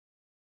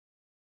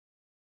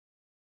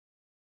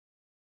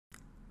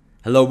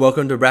Hello,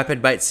 welcome to Rapyd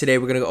Bytes. Today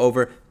we're going to go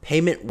over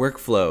payment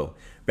workflow.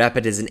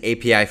 Rapyd is an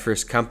API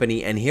first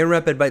company, and here in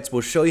Rapyd Bytes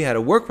we'll show you how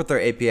to work with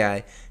our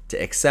API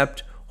to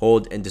accept,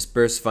 hold, and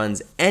disperse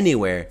funds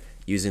anywhere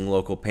using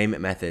local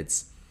payment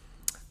methods.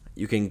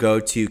 You can go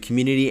to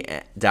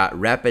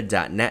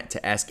community.rapyd.net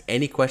to ask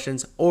any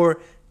questions or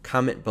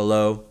comment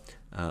below.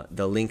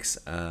 The links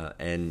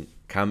and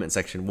comment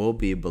section will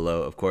be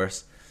below, of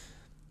course.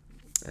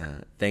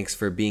 Thanks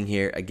for being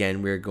here.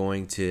 Again, we're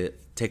going to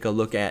take a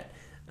look at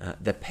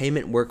the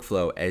payment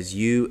workflow as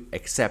you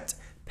accept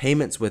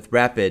payments with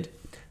Rapyd.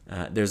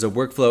 There's a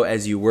workflow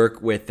as you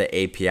work with the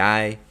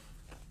API,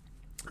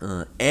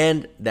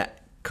 and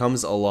that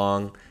comes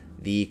along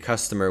the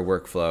customer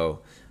workflow,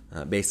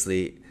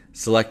 basically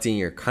selecting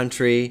your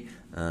country,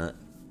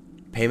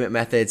 payment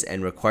methods,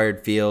 and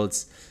required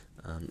fields,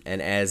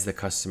 and as the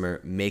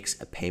customer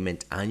makes a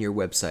payment on your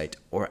website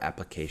or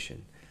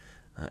application.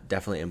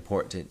 Definitely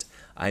important.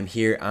 I'm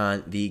here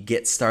on the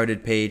Get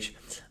Started page.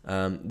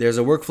 There's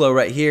a workflow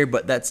right here,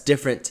 but that's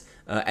different.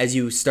 As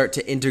you start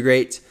to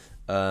integrate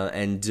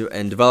and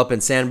develop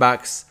in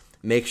Sandbox,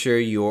 make sure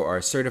you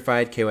are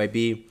certified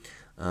KYB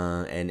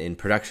and in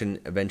production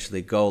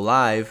eventually go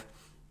live.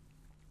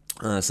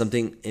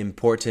 Something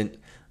important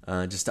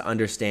just to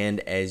understand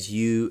as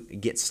you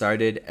get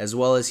started, as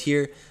well as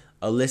here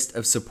a list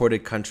of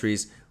supported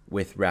countries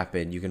with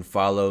Rapyd. You can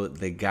follow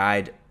the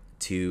guide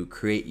to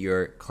create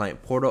your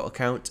client portal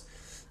account.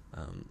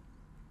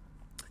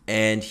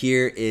 And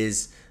here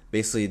is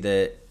basically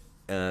the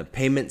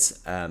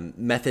payments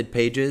method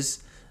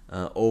pages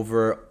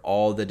over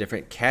all the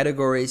different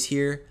categories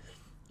here.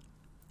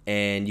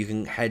 And you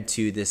can head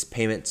to this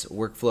payments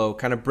workflow,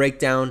 kind of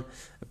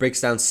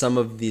breaks down some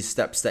of these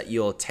steps that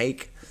you'll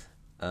take.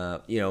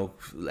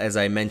 As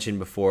I mentioned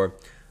before,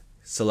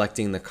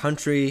 selecting the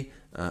country,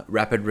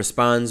 Rapyd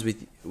responds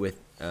with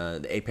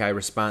the API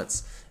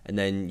response, and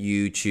then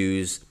you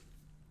choose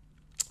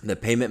the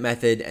payment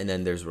method, and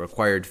then there's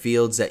required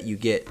fields that you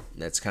get.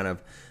 That's kind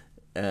of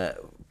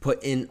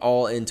put in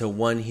all into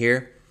one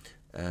here,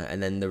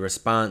 and then the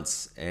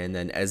response, and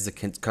then as the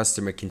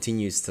customer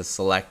continues to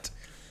select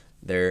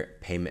their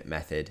payment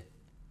method.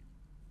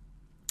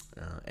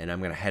 And I'm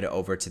going to head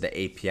over to the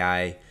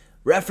API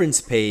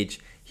reference page.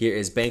 Here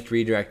is bank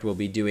redirect. We'll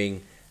be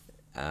doing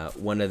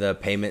one of the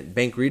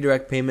bank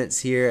redirect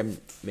payments here. I'm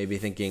maybe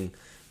thinking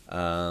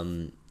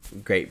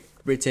Great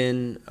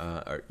Britain,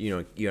 or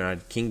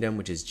United Kingdom,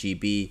 which is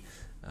GB,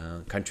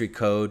 country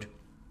code.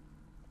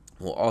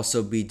 We'll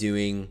also be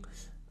doing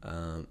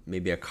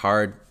maybe a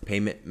card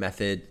payment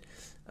method,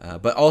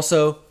 but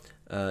also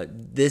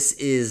this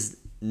is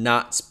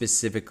not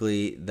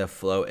specifically the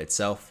flow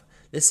itself.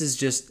 This is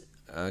just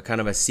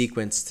kind of a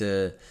sequence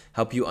to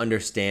help you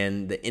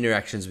understand the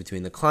interactions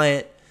between the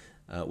client,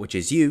 which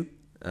is you,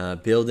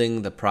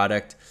 building the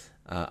product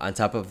on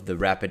top of the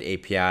Rapyd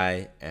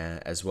API,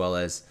 as well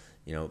as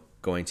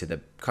going to the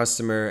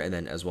customer, and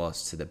then as well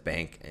as to the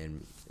bank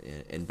and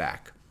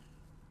back,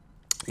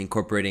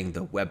 incorporating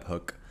the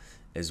webhook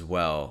as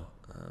well.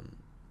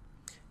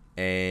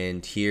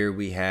 And here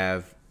we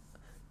have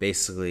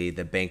basically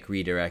the bank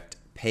redirect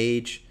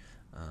page,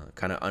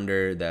 kind of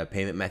under the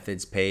payment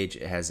methods page.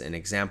 It has an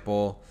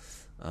example,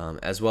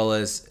 as well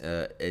as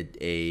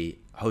a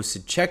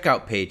hosted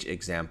checkout page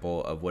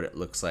example of what it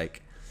looks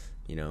like,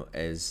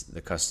 as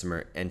the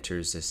customer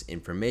enters this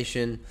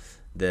information.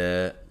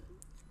 The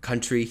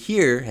country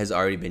here has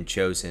already been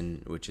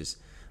chosen, which is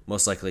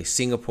most likely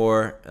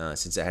Singapore,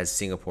 since it has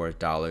Singapore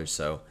dollars.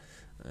 So,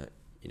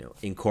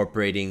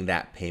 incorporating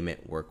that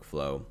payment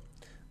workflow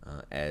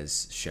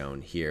as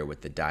shown here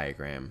with the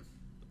diagram.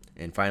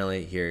 And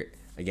finally, here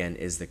again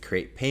is the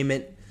create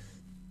payment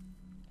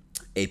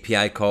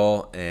API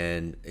call,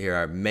 and here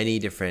are many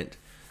different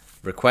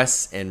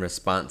requests and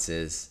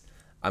responses.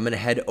 I'm going to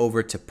head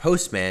over to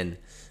Postman.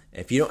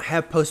 If you don't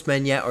have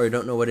Postman yet, or you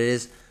don't know what it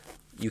is,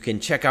 you can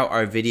check out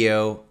our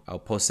video. I'll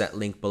post that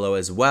link below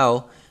as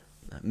well.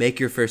 Make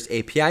your first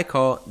API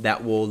call.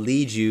 That will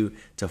lead you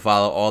to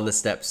follow all the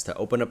steps to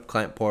open up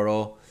client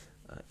portal,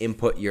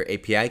 input your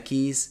API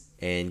keys,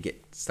 and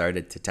get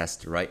started to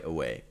test right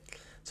away.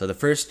 So the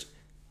first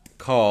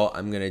call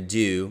I'm going to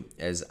do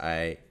as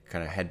I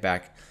kind of head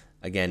back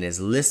again is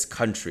list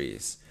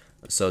countries.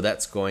 So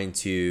that's going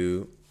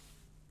to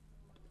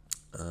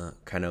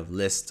kind of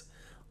list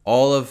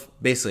all of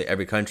basically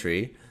every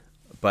country,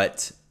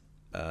 but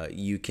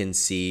you can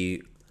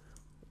see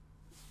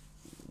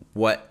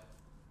what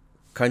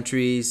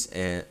countries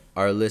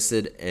are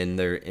listed and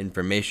their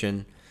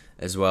information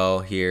as well.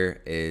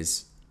 Here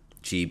is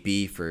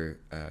GB for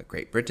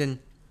Great Britain,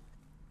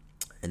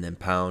 and then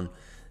pound.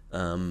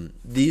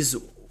 These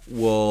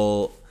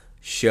will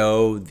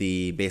show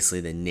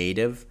basically the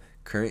native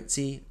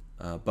currency,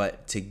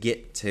 but to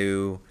get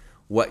to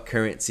what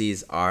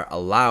currencies are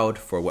allowed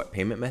for what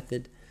payment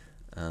method,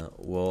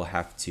 we'll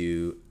have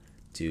to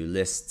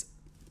list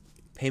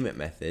payment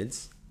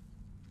methods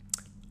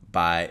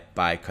by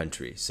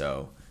country.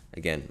 So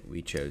again,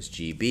 we chose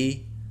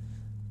GB,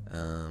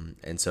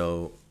 and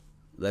so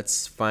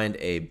let's find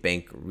a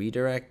bank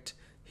redirect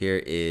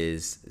Here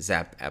is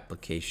Zap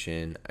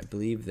application. I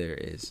believe there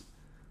is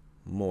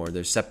more.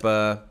 There's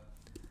SEPA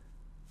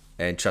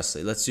and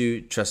Trustly. Let's do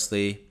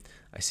Trustly.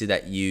 I see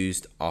that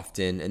used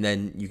often. And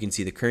then you can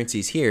see the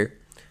currencies here,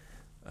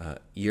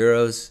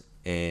 euros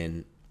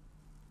and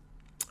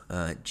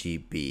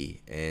GB.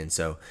 And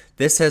so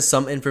this has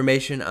some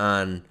information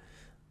on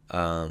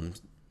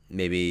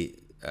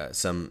maybe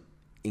some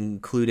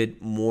included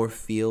more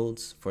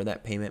fields for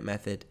that payment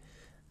method.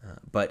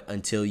 But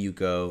until you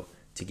go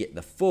to get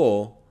the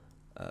full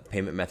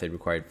payment method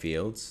required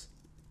fields,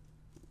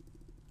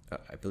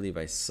 I believe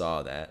I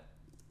saw that.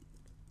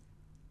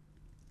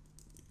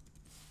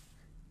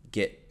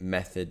 Get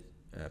method,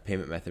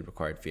 payment method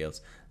required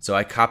fields. So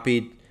I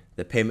copied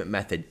the payment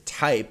method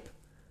type,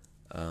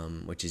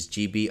 which is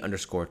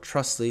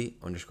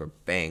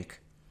GB_Trustly_bank.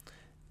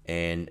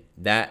 And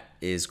that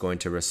is going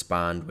to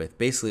respond with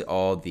basically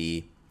all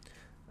the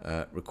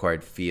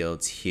required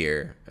fields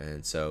here.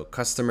 And so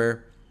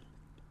customer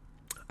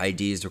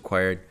ID is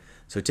required.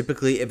 So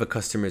typically if a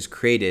customer is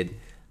created,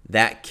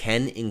 that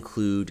can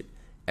include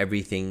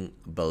everything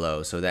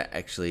below. So that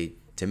actually,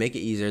 to make it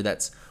easier,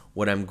 that's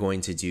what I'm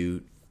going to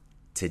do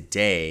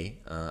today.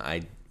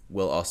 I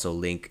will also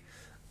link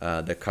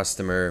the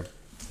customer,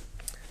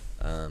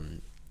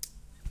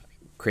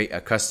 create a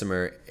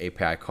customer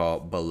API call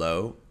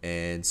below.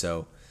 And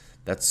so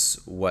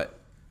that's what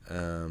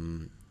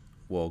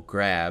we'll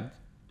grab.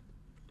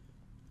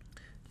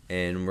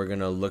 And we're going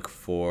to look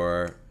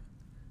for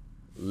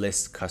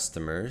list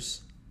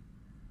customers.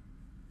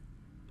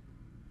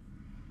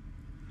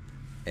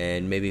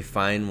 And maybe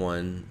find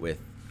one with,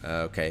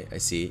 okay, I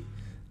see,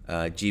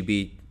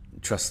 GB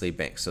Trustly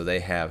Bank. So they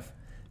have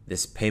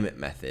this payment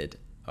method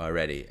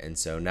already. And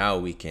so now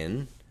we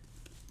can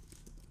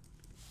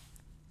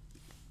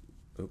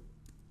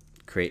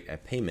create a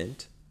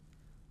payment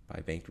by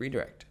bank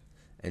redirect.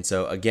 And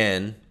so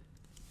again,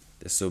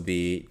 this will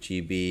be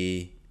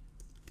GB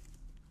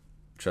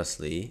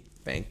Trustly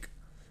Bank.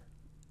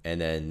 And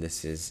then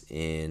this is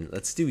in,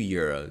 let's do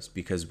euros,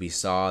 because we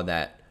saw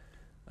that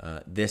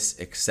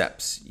this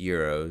accepts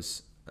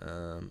euros.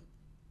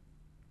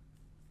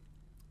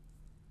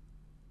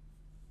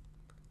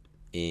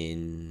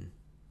 In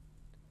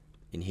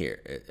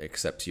here, it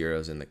accepts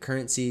euros in the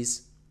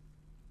currencies.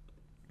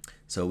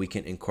 So we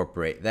can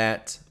incorporate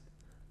that.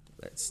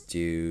 Let's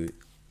do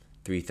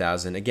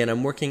 3,000. Again,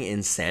 I'm working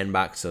in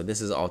Sandbox, so this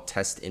is all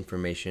test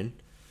information.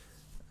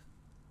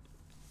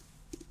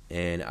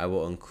 And I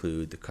will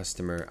include the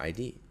customer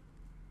ID.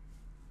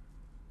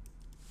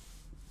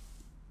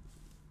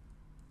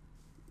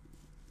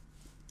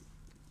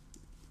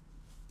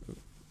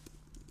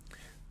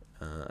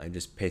 I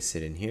just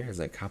pasted it in here as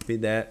I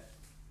copied that,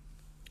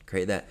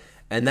 create that,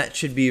 and that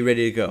should be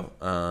ready to go.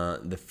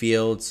 The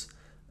fields,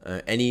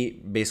 any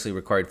basically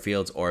required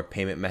fields or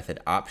payment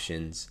method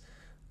options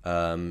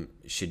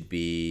should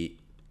be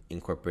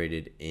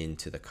incorporated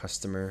into the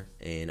customer,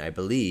 and I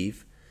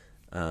believe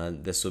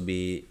this will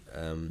be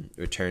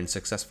returned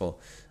successful.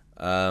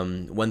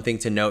 One thing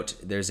to note,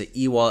 there's an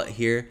e-wallet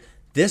here.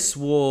 This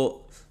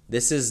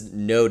is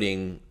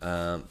noting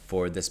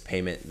for this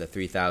payment, the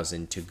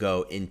 3,000, to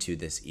go into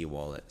this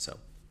e-wallet. So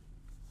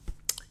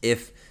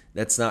if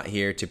that's not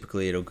here,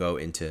 typically it'll go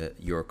into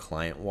your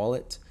client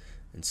wallet.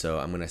 And so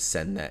I'm going to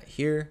send that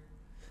here,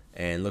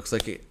 and looks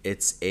like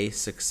it's a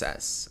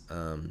success.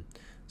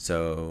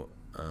 So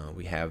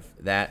we have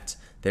that.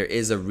 There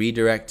is a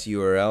redirect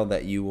URL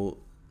that you will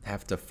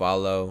have to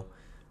follow,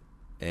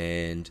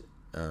 and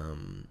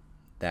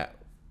that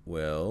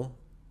will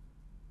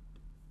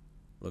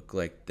look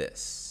like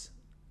this.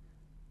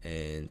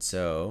 And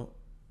so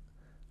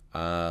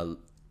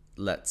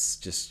let's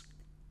just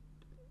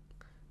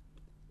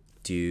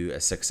do a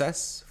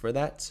success for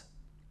that.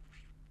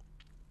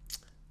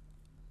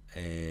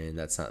 And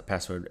that's not the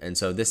password. And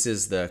so this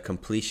is the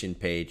completion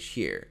page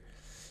here.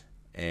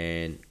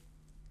 And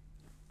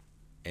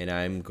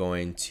I'm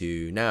going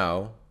to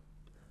now,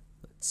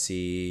 let's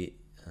see,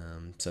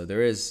 so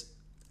there is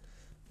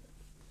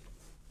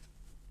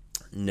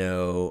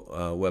no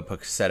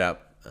webhook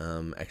setup.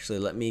 Actually,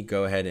 let me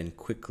go ahead and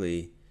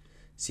quickly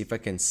see if I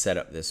can set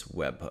up this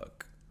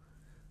webhook.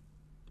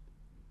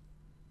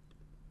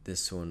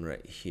 This one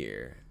right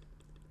here.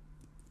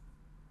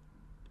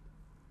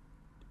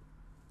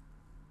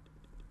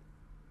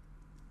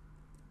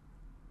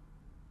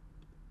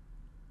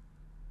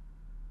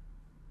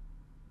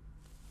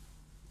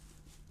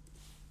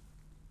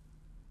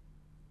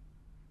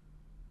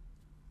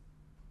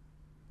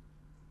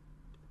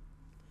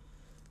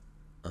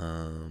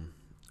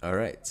 All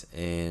right,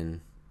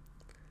 and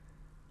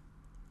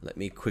let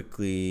me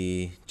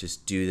quickly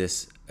just do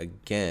this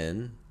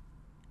again.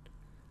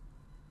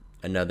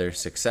 Another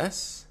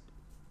success.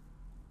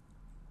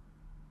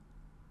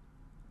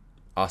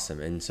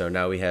 Awesome. And so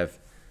now we have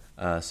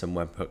some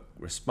webhook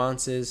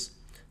responses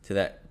to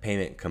that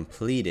payment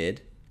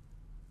completed.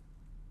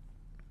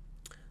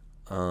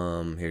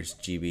 Here's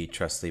GB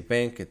Trustly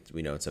Bank.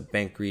 We know it's a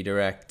bank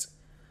redirect.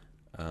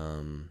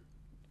 And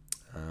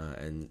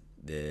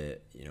the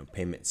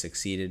payment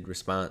succeeded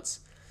response.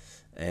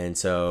 And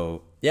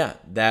so, yeah,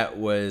 that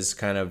was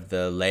kind of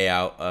the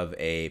layout of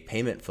a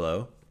payment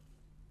flow.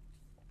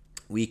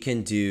 We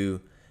can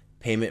do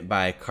payment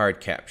by card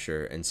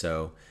capture. And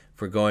so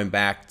if we're going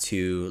back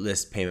to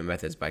list payment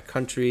methods by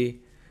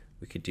country,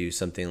 we could do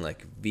something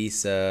like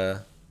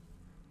Visa.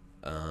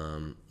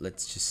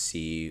 Let's just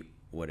see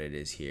what it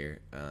is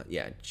here.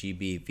 Yeah,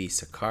 GB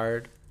Visa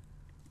card.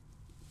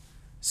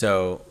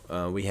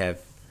 So we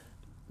have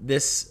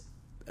this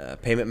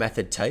payment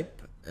method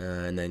type,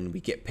 and then we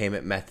get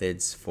payment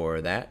methods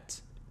for that.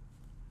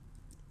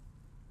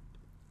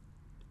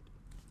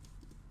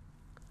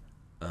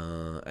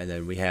 And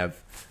then we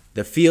have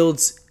the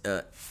fields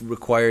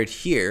required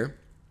here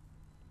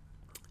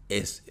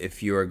is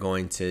if you are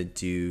going to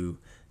do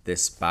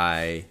this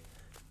by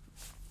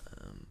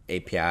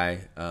API,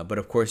 but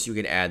of course you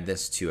can add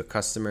this to a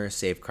customer,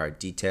 save card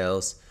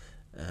details,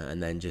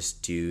 and then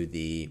just do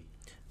the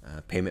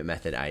payment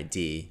method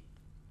ID.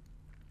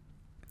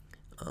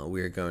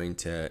 We're going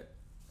to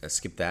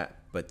skip that,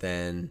 but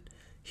then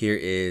here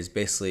is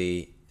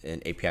basically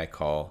an API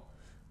call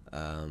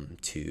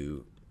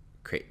to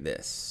create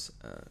this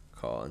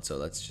call. And so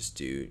let's just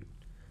do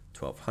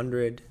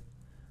 1200.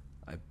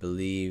 I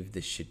believe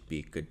this should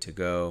be good to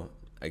go.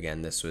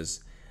 Again, this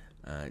was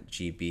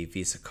GB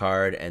Visa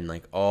card, and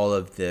like all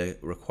of the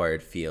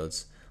required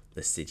fields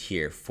listed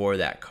here for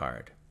that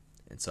card.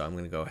 And so I'm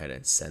going to go ahead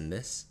and send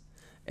this.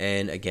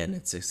 And again,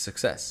 it's a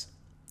success.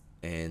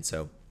 And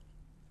so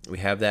we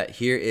have that.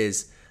 Here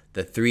is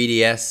the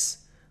 3DS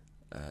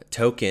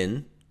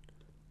token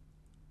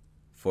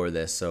for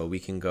this. So we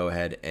can go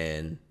ahead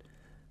and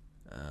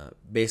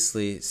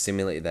basically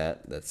simulate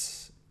that.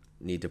 That's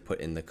need to put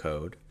in the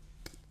code.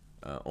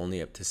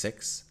 Only up to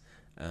 6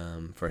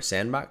 for a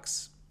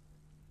sandbox.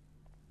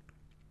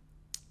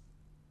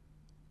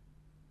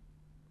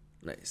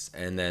 Nice.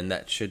 And then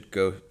that should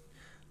go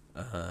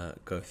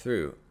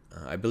through.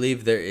 I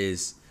believe there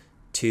is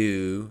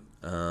 2.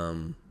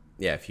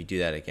 Yeah, if you do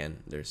that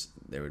again,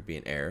 there would be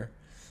an error.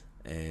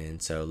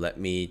 And so let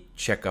me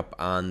check up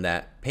on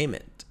that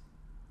payment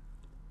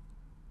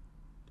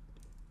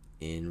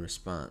in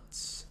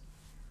response.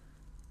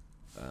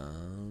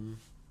 Oh,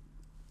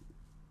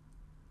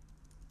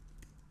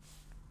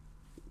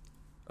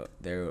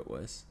 there it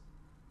was.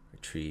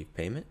 Retrieve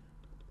payment.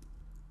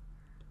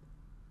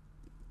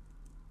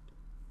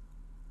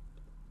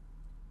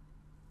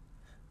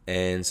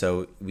 And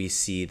so we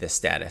see the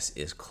status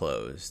is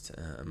closed.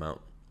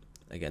 Amount,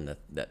 again,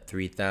 that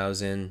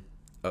 3,000.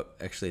 Oh,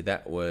 actually,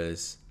 that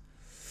was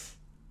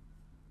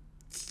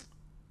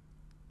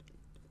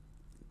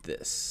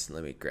this.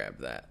 Let me grab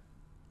that.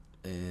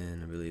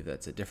 And I believe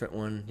that's a different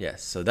one.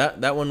 Yes, so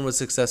that one was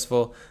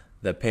successful,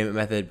 the payment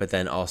method, but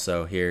then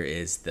also here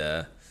is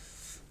the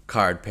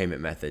card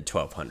payment method,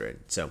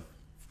 1200. So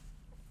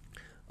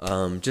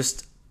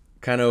just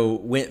kind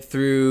of went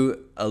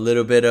through a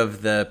little bit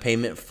of the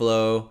payment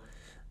flow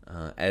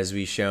as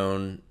we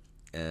shown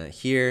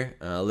here.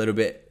 A little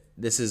bit.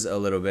 This is a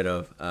little bit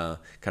of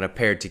kind of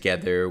paired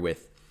together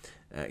with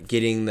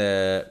getting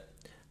the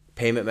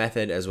payment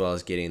method as well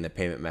as getting the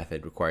payment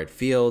method required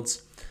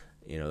fields.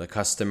 You know, the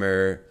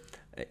customer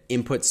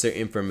inputs their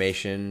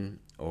information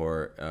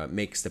or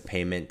makes the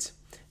payment.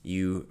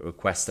 You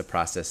request the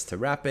process to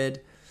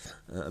Rapyd.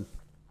 And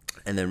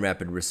then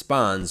Rapyd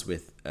responds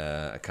with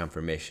a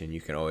confirmation.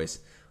 You can always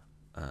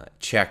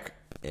check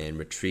and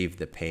retrieve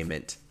the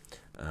payment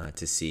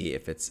to see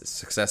if it's a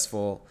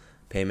successful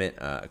payment,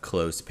 a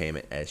closed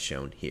payment as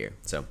shown here.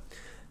 So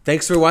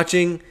thanks for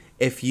watching.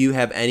 If you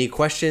have any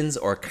questions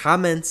or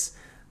comments,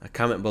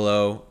 comment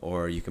below,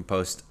 or you can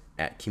post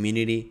at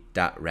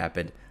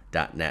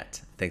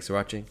community.rapyd.net. Thanks for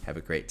watching. Have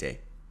a great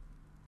day.